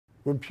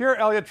When Pierre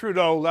Elliott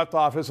Trudeau left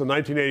office in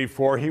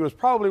 1984, he was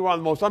probably one of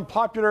the most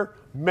unpopular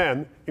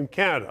men in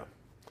Canada.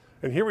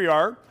 And here we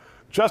are,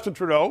 Justin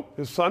Trudeau,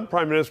 his son,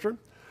 Prime Minister,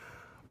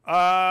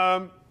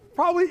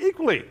 probably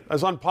equally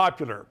as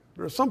unpopular.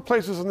 There are some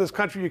places in this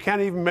country you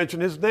can't even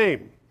mention his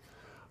name.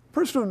 A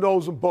person who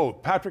knows them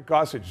both, Patrick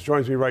Gossage,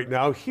 joins me right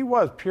now. He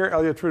was Pierre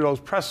Elliott Trudeau's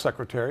press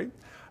secretary.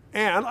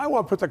 And I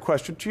want to put that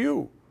question to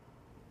you.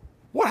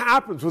 What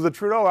happens with the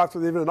Trudeau after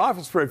they've been in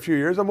office for a few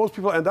years and most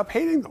people end up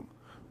hating them?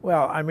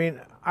 Well, I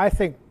mean, I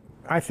think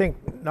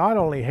not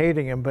only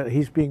hating him, but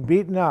he's being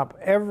beaten up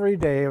every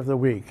day of the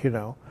week, you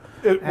know.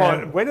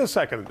 Well, wait a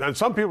second. And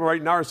some people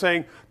right now are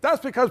saying that's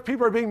because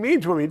people are being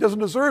mean to him. He doesn't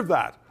deserve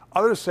that.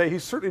 Others say he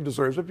certainly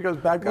deserves it because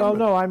bad government.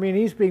 Well, no, I mean,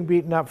 he's being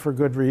beaten up for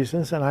good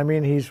reasons. And I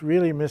mean, he's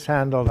really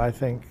mishandled, I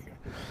think.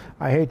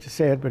 I hate to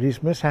say it, but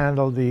he's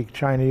mishandled the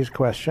Chinese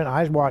question.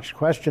 I watched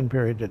Question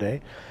Period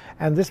today.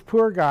 And this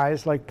poor guy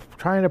is like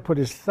trying to put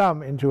his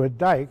thumb into a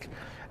dike.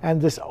 And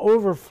this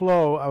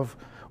overflow of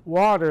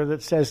water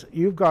that says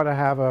you've got to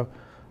have a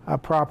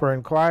proper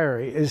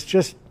inquiry is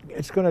just,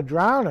 it's going to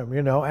drown him,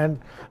 you know. And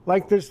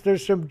like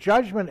there's some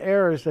judgment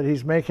errors that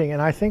he's making,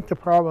 and I think the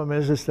problem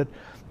is that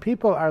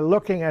people are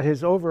looking at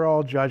his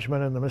overall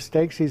judgment and the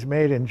mistakes he's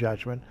made in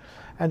judgment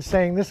and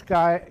saying this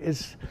guy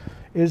is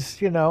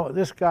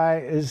this guy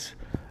is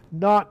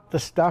not the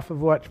stuff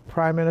of what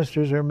prime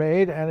ministers are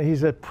made, and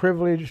he's a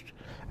privileged,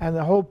 and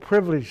the whole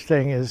privilege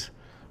thing is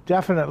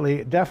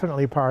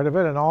definitely part of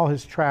it, and all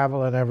his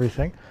travel and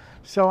everything.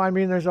 So, I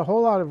mean, there's a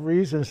whole lot of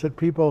reasons that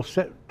people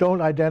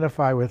don't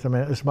identify with him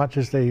as much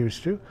as they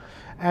used to.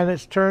 And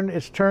it's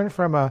turned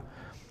from a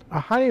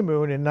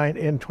honeymoon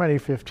in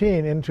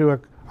 2015 into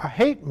a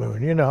hate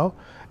moon, you know.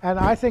 And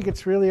I think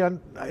it's really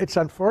it's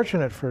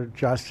unfortunate for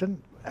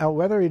Justin.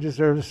 Whether he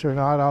deserves it or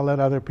not, I'll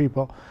let other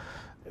people,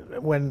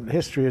 when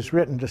history is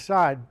written,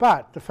 decide.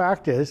 But the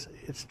fact is,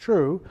 it's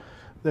true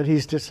that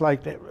he's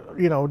disliked,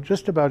 you know,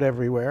 just about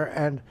everywhere.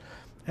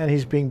 And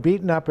he's being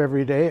beaten up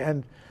every day.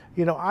 And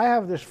you know, I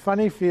have this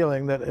funny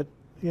feeling that,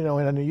 you know,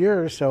 in a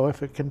year or so,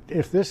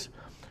 if this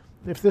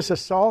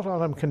assault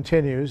on him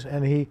continues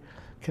and he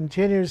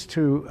continues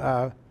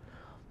to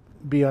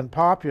be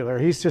unpopular,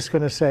 he's just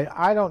going to say,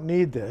 I don't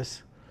need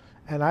this,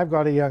 and I've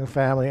got a young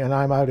family, and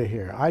I'm out of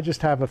here. I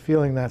just have a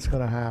feeling that's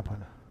going to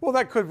happen. Well,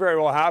 that could very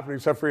well happen,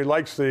 except for he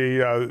likes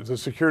the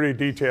security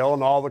detail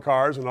and all the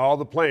cars and all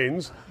the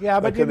planes. Yeah,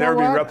 but that can never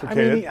be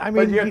replicated. I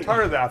mean, but you get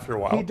tired of that after a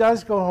while. He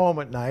does go home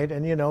at night,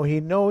 and you know, he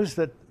knows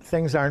that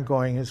things aren't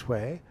going his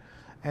way,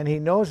 and he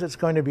knows it's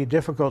going to be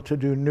difficult to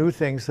do new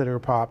things that are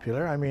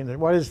popular. I mean,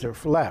 what is there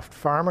left?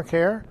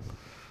 Pharmacare?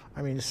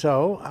 I mean,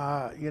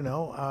 so you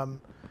know,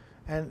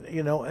 and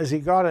you know, has he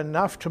got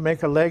enough to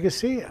make a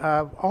legacy?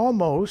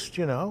 Almost,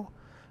 you know,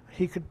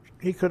 he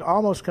could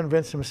almost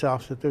convince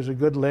himself that there's a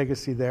good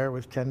legacy there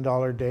with $10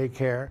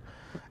 daycare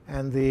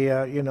and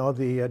the you know,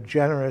 the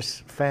generous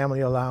family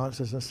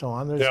allowances and so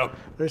on.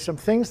 There's some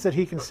things that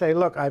he can say,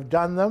 look, I've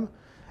done them,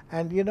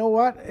 and you know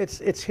what?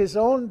 It's his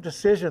own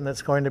decision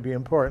that's going to be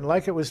important.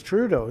 Like it was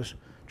Trudeau's.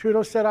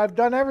 Trudeau said, I've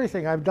done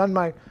everything. I've done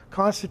my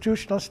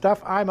constitutional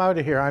stuff. I'm out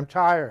of here. I'm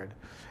tired.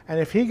 And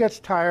if he gets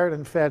tired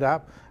and fed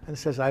up and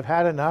says, I've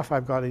had enough,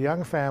 I've got a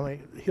young family,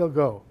 he'll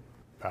go.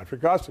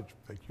 Patrick Gossage,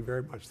 thank you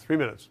very much. 3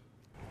 minutes.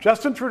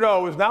 Justin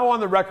Trudeau is now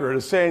on the record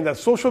as saying that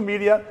social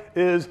media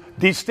is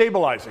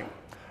destabilizing,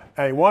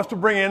 and he wants to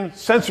bring in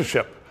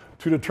censorship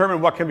to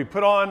determine what can be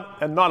put on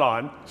and not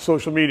on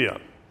social media.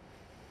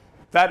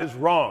 That is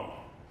wrong.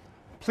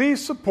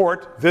 Please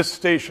support this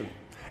station,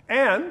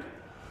 and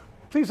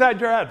please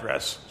add your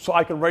address so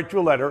I can write you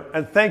a letter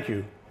and thank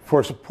you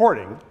for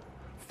supporting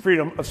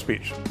freedom of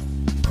speech.